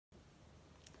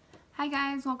Hi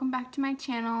guys, welcome back to my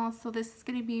channel. So this is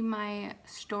going to be my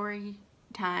story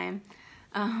time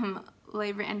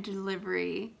labor and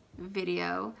delivery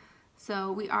video.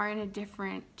 So we are in a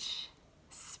different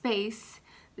space.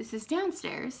 This is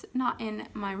downstairs, not in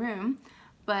my room,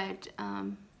 but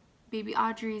baby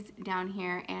Audrey's down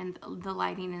here and the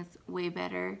lighting is way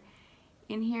better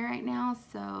in here right now,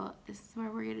 so this is where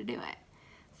we're going to do it.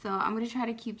 So I'm going to try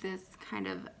to keep this kind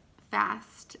of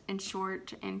fast and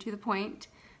short and to the point.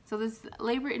 So this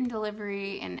labor and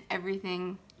delivery and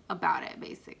everything about it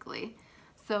basically.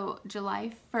 So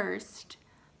July 1st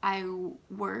I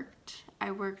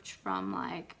worked from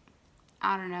like,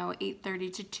 I don't know,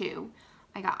 8:30 to 2.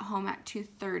 I got home at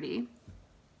 2:30.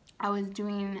 I was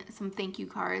doing some thank you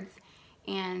cards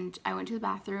and I went to the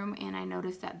bathroom and I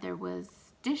noticed that there was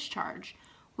discharge,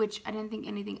 which I didn't think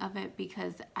anything of it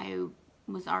because I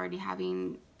was already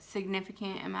having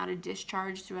significant amount of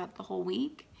discharge throughout the whole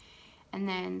week. And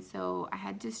then so I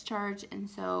had discharge, and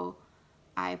so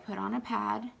I put on a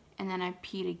pad and then I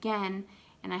peed again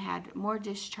and I had more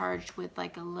discharge with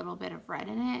like a little bit of red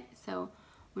in it. So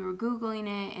we were Googling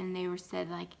it and they were said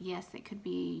like, yes, it could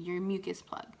be your mucus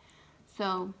plug.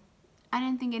 So I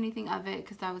didn't think anything of it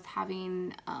because I was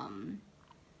having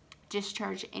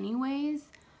discharge anyways,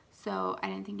 so I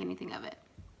didn't think anything of it.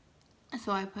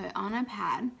 So I put on a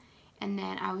pad and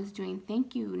then I was doing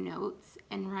thank you notes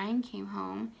and Ryan came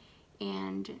home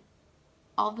and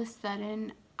all of a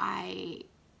sudden I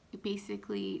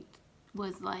basically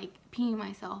was like peeing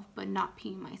myself but not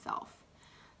peeing myself.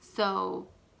 So,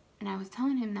 and I was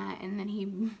telling him that, and then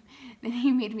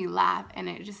he made me laugh and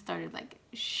it just started like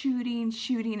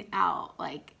shooting out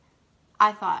like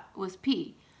I thought was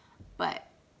pee, but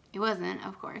it wasn't,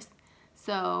 of course.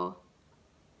 So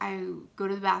I go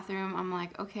to the bathroom, I'm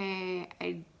like, okay,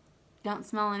 I don't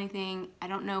smell anything, I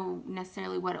don't know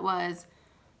necessarily what it was,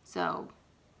 so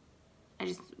I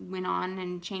just went on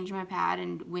and changed my pad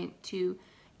and went to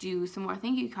do some more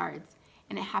thank you cards,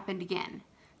 and it happened again.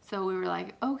 So we were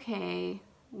like, okay,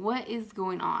 what is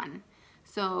going on?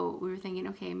 So we were thinking,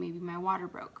 okay, maybe my water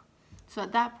broke. So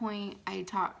at that point, I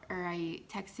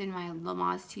texted my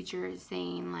Lamaze teacher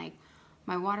saying like,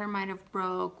 my water might have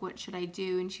broke, what should I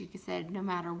do? And she said no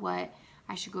matter what,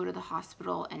 I should go to the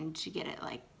hospital and to get it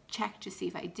like checked to see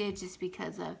if I did, just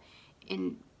because of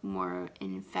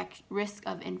risk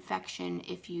of infection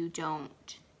if you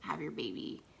don't have your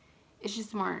baby. It's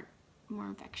just more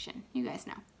infection, you guys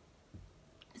know.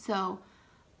 So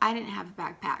I didn't have a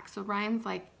backpack, so Ryan's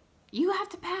like, you have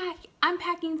to pack, I'm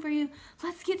packing for you,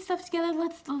 let's get stuff together,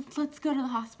 let's go to the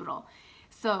hospital.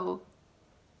 So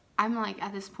I'm like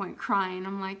at this point crying,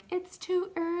 I'm like, it's too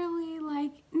early,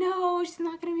 like no, she's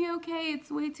not gonna be okay,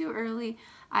 it's way too early.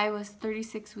 I was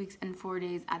 36 weeks and 4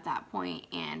 days at that point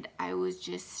and I was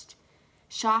just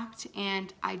shocked,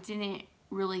 and I didn't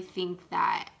really think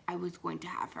that I was going to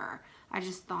have her. I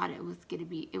just thought it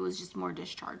was just more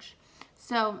discharge.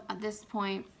 So at this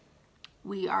point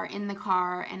we are in the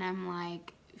car and I'm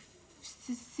like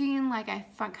seeing like I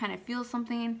kind of feel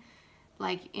something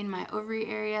like in my ovary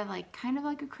area, like kind of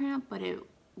like a cramp, but it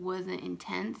wasn't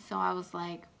intense. So I was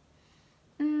like,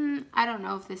 I don't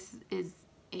know if this is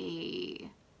a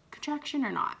contraction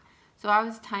or not. So I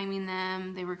was timing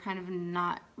them. They were kind of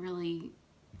not really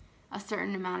a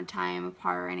certain amount of time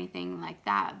apart or anything like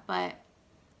that, but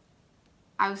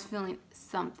I was feeling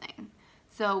something.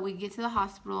 So we get to the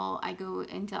hospital, I go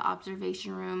into the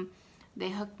observation room, they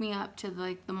hook me up to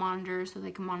like the monitor so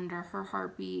they can monitor her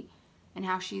heartbeat and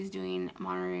how she's doing,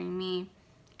 monitoring me,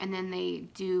 and then they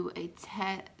do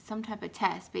some type of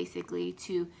test basically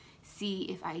to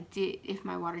see if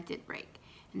my water did break.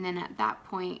 And then at that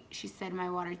point she said my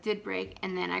water did break,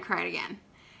 and then I cried again.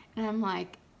 And I'm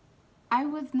like, I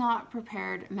was not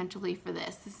prepared mentally for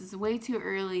this. This is way too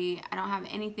early. I don't have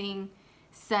anything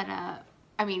set up.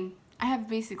 I mean, I have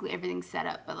basically everything set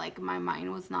up, but like my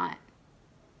mind was not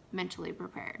mentally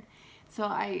prepared. So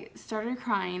I started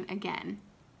crying again.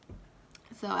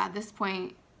 So at this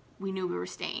point, we knew we were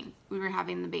staying. We were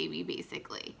having the baby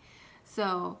basically.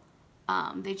 So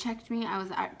they checked me. I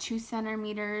was at 2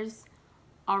 centimeters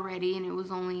already, and it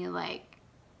was only like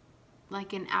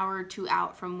an hour or two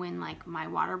out from when like my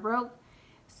water broke.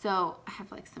 So I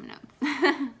have like some notes.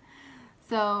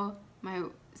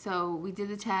 So we did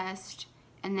the test,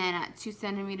 and then at 2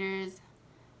 centimeters,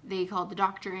 they called the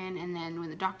doctor in, and then when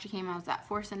the doctor came, I was at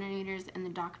 4 centimeters, and the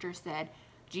doctor said,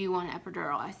 do you want an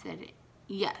epidural? I said,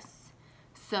 yes.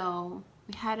 So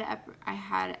we had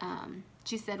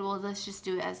she said, well, let's just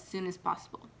do it as soon as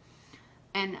possible.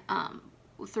 And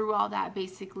through all that,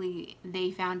 basically,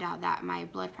 they found out that my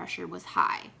blood pressure was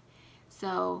high.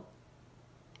 So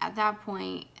at that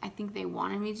point, I think they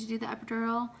wanted me to do the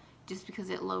epidural just because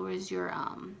it lowers your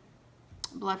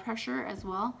blood pressure as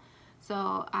well.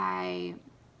 So I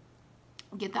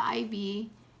get the IV,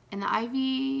 and the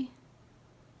IV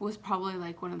was probably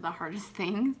like one of the hardest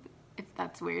things, if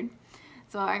that's weird.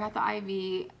 So I got the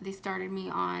IV. They started me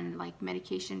on like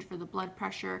medication for the blood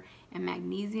pressure and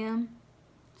magnesium.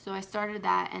 So I started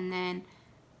that, and then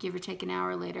give or take an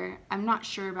hour later, I'm not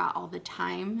sure about all the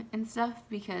time and stuff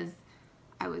because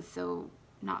I was so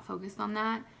not focused on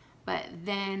that. But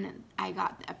then I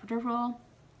got the epidural,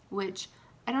 which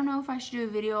I don't know if I should do a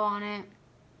video on it.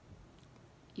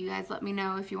 You guys let me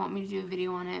know if you want me to do a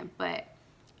video on it. But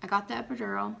I got the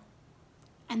epidural,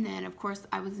 and then of course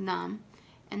I was numb.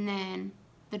 And then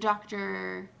the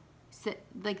doctor said,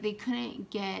 like, they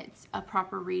couldn't get a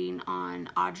proper reading on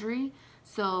Audrey,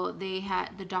 so the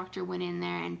doctor went in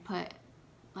there and put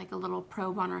like a little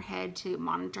probe on her head to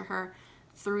monitor her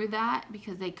through that,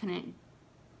 because I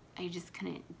just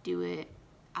couldn't do it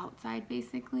outside,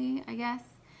 basically, I guess,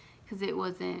 because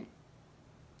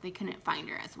they couldn't find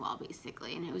her as well,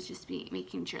 basically, and it was just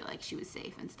making sure like she was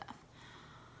safe and stuff.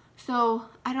 So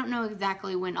I don't know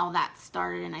exactly when all that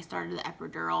started and I started the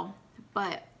epidural,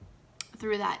 but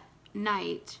through that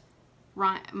night,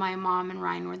 my mom and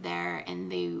Ryan were there, and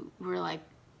they were like,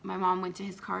 my mom went to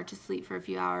his car to sleep for a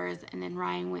few hours, and then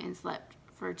Ryan went and slept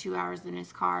for 2 hours in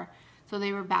his car. So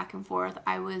they were back and forth.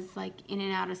 I was like in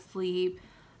and out of sleep.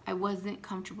 I wasn't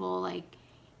comfortable. Like,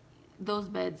 those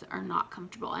beds are not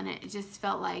comfortable, and it just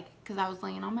felt like, because I was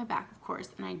laying on my back, of course,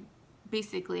 and I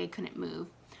couldn't move.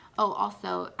 Oh,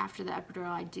 also after the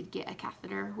epidural, I did get a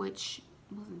catheter, which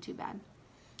wasn't too bad.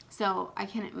 So I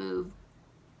couldn't move,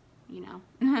 you know.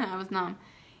 I was numb,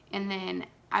 and then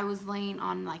I was laying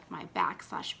on like my back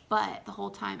 / butt the whole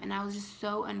time, and I was just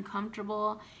so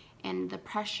uncomfortable, and the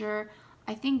pressure.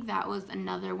 I think that was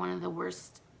another one of the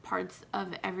worst parts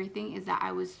of everything, is that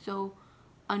I was so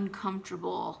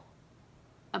uncomfortable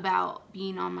about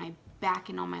being on my back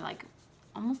and on my, like,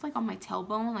 almost like on my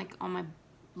tailbone, like on my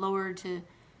lower to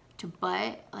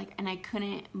butt, like, and I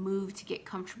couldn't move to get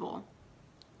comfortable.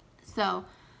 So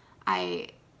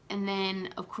and then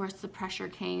of course the pressure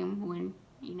came when,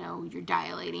 you know, you're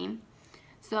dilating.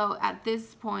 So at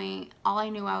this point, all I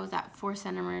knew, I was at 4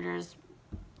 centimeters,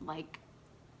 like,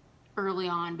 early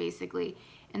on, basically.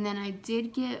 And then I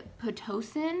did get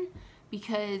Pitocin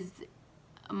because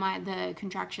the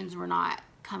contractions were not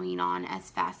coming on as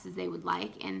fast as they would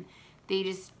like, and they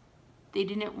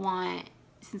didn't want,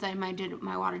 since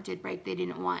my water did break, they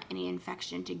didn't want any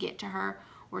infection to get to her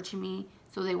or to me,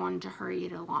 so they wanted to hurry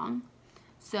it along.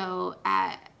 So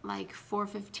at like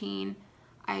 4:15,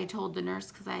 I told the nurse,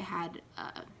 because I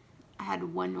had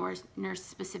one nurse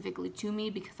specifically to me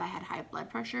because I had high blood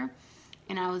pressure,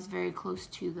 and I was very close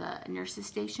to the nurse's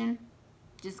station,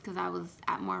 just because I was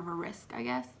at more of a risk, I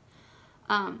guess.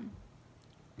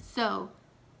 So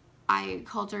I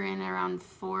called her in around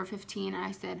 4:15.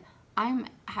 I said, I'm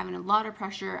having a lot of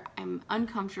pressure. I'm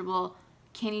uncomfortable.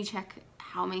 Can you check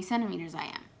how many centimeters I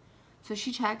am? So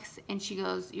she checks, and she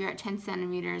goes, you're at 10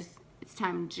 centimeters. It's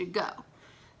time to go.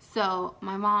 So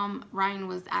my mom, Ryan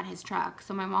was at his truck.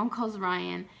 So my mom calls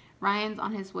Ryan. Ryan's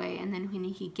on his way, and then when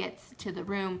he gets to the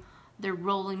room, they're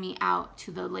rolling me out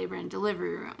to the labor and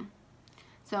delivery room.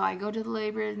 So I go to the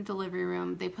labor and delivery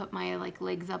room. They put my like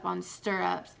legs up on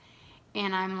stirrups,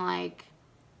 and I'm like,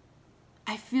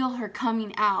 I feel her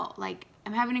coming out. Like,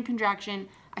 I'm having a contraction.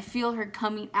 I feel her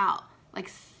coming out. Like,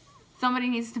 somebody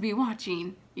needs to be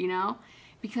watching, you know?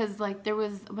 Because like there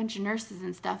was a bunch of nurses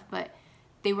and stuff, but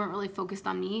they weren't really focused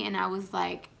on me, and I was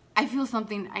like, I feel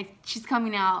something. She's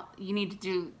coming out. You need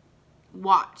to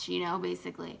watch, you know,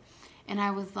 basically. And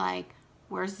I was like,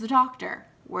 where's the doctor?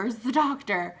 Where's the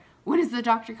doctor? When is the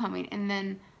doctor coming? And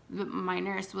then my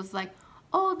nurse was like,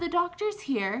 oh, the doctor's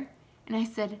here. And I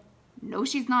said, no,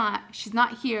 she's not. She's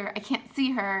not here. I can't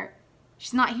see her.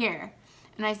 She's not here.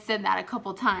 And I said that a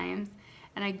couple times.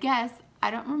 And I guess, I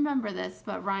don't remember this,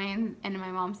 but Ryan and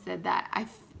my mom said that I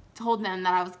told them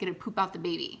that I was going to poop out the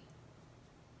baby.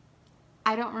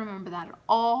 I don't remember that at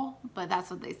all, but that's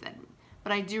what they said.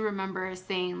 But I do remember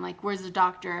saying, like, where's the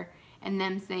doctor? And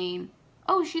them saying,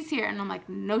 oh, she's here. And I'm like,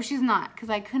 no, she's not. Because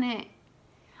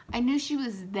I knew she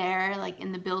was there, like,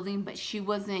 in the building, but she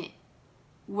wasn't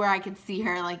where I could see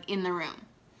her, like, in the room.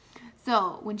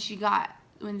 So when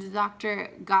the doctor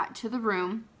got to the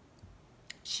room,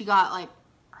 she got, like,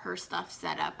 her stuff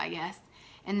set up, I guess.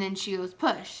 And then she goes,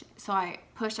 push. So I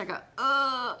pushed, I go,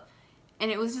 ugh. And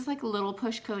it was just like a little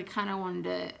push, because I kind of wanted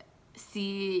to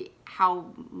see how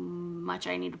much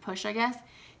I need to push, I guess.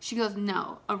 She goes,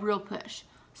 no, a real push.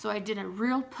 So I did a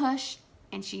real push,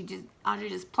 and Audrey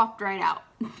just plopped right out.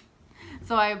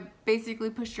 So I basically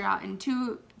pushed her out in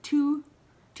two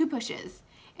pushes.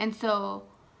 And so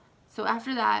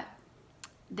after that,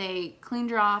 they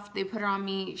cleaned her off, they put her on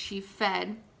me, she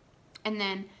fed, and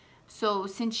then, so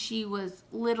since she was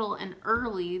little and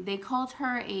early, they called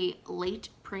her a late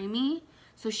preemie.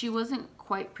 So she wasn't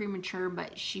quite premature,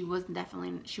 but she was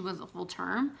a full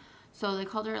term. So they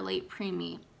called her a late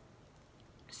preemie.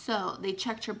 So they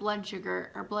checked her blood sugar.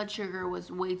 Her blood sugar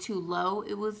was way too low.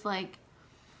 It was like,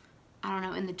 I don't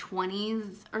know, in the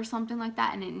 20s or something like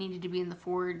that, and it needed to be in the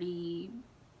 40,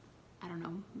 I don't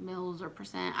know, mils or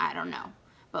percent, I don't know.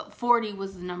 But 40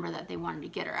 was the number that they wanted to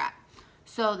get her at.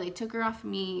 So they took her off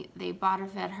me, they bottle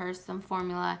fed her some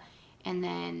formula, and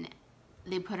then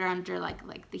they put her under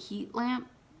like the heat lamp.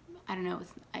 I don't know,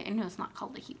 I know it's not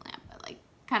called a heat lamp, but like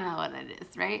kind of what it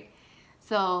is, right?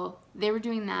 So they were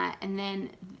doing that, and then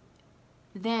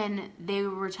they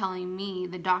were telling me,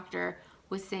 the doctor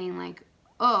was saying like,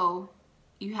 oh,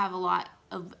 you have a lot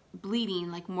of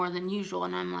bleeding, like more than usual.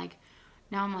 And I'm like,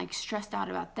 now I'm like stressed out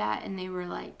about that. And they were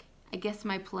like, I guess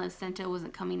my placenta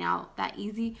wasn't coming out that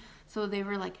easy. So they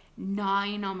were like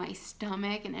gnawing on my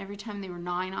stomach, and every time they were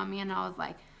gnawing on me, and I was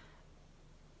like,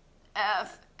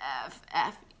 F, F,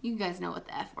 F. You guys know what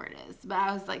the F word is, but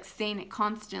I was like saying it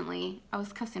constantly. I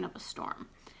was cussing up a storm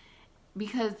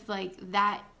because like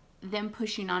them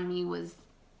pushing on me was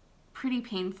pretty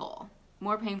painful,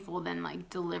 more painful than like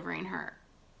delivering her.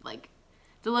 Like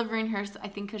delivering her, I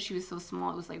think because she was so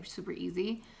small, it was like super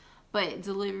easy, but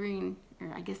delivering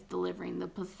the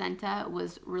placenta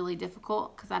was really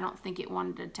difficult because I don't think it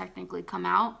wanted to technically come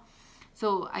out.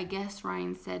 So I guess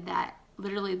Ryan said that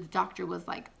literally the doctor was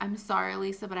like, I'm sorry,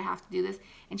 Lisa, but I have to do this.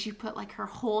 And she put like her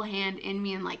whole hand in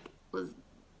me and like was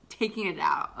taking it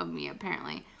out of me,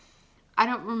 apparently. I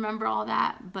don't remember all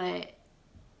that, but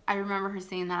I remember her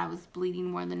saying that I was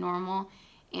bleeding more than normal,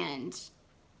 and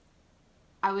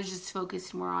I was just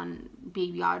focused more on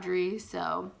baby Audrey.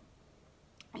 So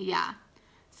yeah.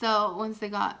 So once they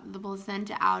got the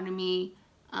placenta out of me,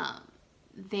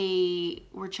 they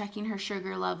were checking her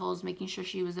sugar levels, making sure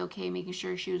she was okay, making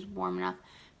sure she was warm enough,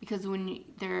 because when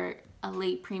they're a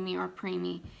late preemie or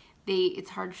preemie, it's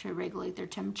hard to regulate their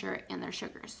temperature and their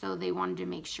sugars. So they wanted to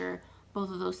make sure both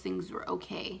of those things were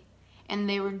okay. And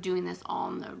they were doing this all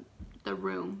in the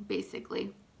room,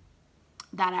 basically,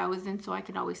 that I was in, so I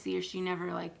could always see her. She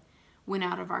never like went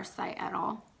out of our sight at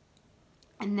all.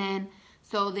 And then,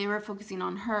 so they were focusing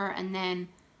on her, and then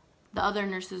the other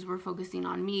nurses were focusing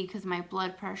on me because my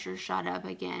blood pressure shot up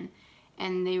again,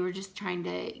 and they were just trying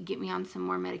to get me on some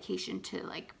more medication to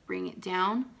like bring it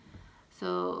down.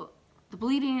 So the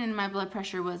bleeding and my blood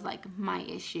pressure was like my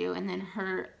issue, and then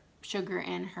her sugar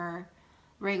and her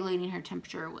regulating her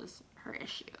temperature was her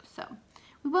issue. So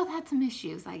we both had some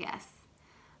issues, I guess.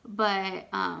 But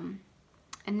and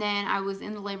then I was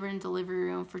in the labor and delivery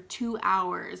room for 2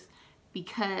 hours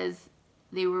because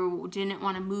they didn't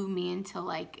want to move me until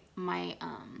like my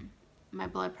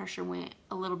blood pressure went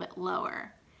a little bit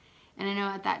lower. And I know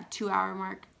at that 2-hour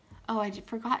mark, oh, I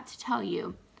forgot to tell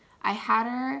you, I had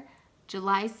her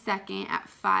July 2nd at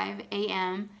 5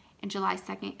 a.m. and July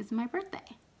 2nd is my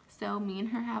birthday. So me and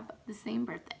her have the same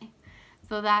birthday.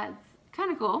 So that's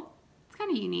kind of cool. It's kind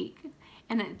of unique.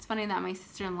 And it's funny that my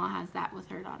sister-in-law has that with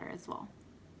her daughter as well.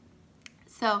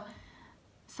 So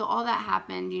all that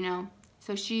happened, you know.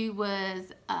 So she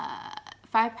was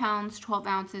 5 pounds, 12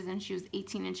 ounces, and she was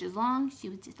 18 inches long. She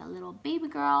was just a little baby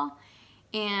girl.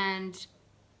 And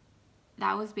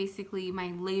that was basically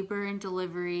my labor and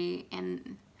delivery.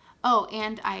 And, oh,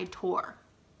 and I tore.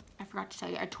 I forgot to tell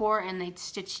you. I tore and they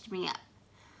stitched me up.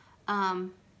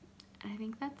 And I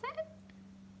think that's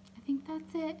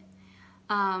it.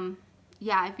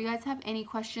 Yeah, if you guys have any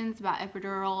questions about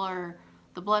epidural or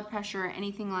the blood pressure or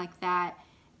anything like that,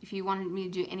 if you wanted me to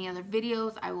do any other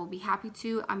videos, I will be happy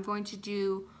to. I'm going to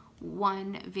do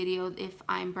one video if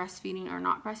I'm breastfeeding or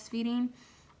not breastfeeding,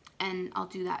 and I'll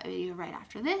do that video right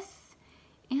after this.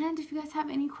 And if you guys have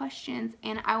any questions,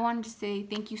 and I wanted to say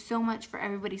thank you so much for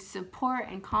everybody's support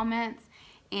and comments,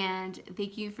 and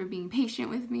thank you for being patient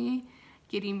with me,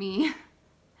 getting me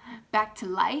back to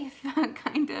life,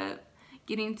 kind of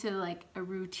getting to like a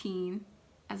routine,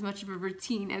 as much of a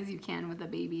routine as you can with a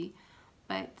baby.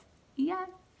 But yes,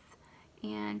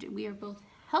 and we are both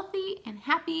healthy and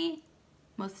happy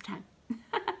most of the time.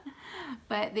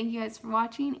 But thank you guys for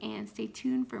watching, and stay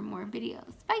tuned for more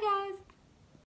videos. Bye guys.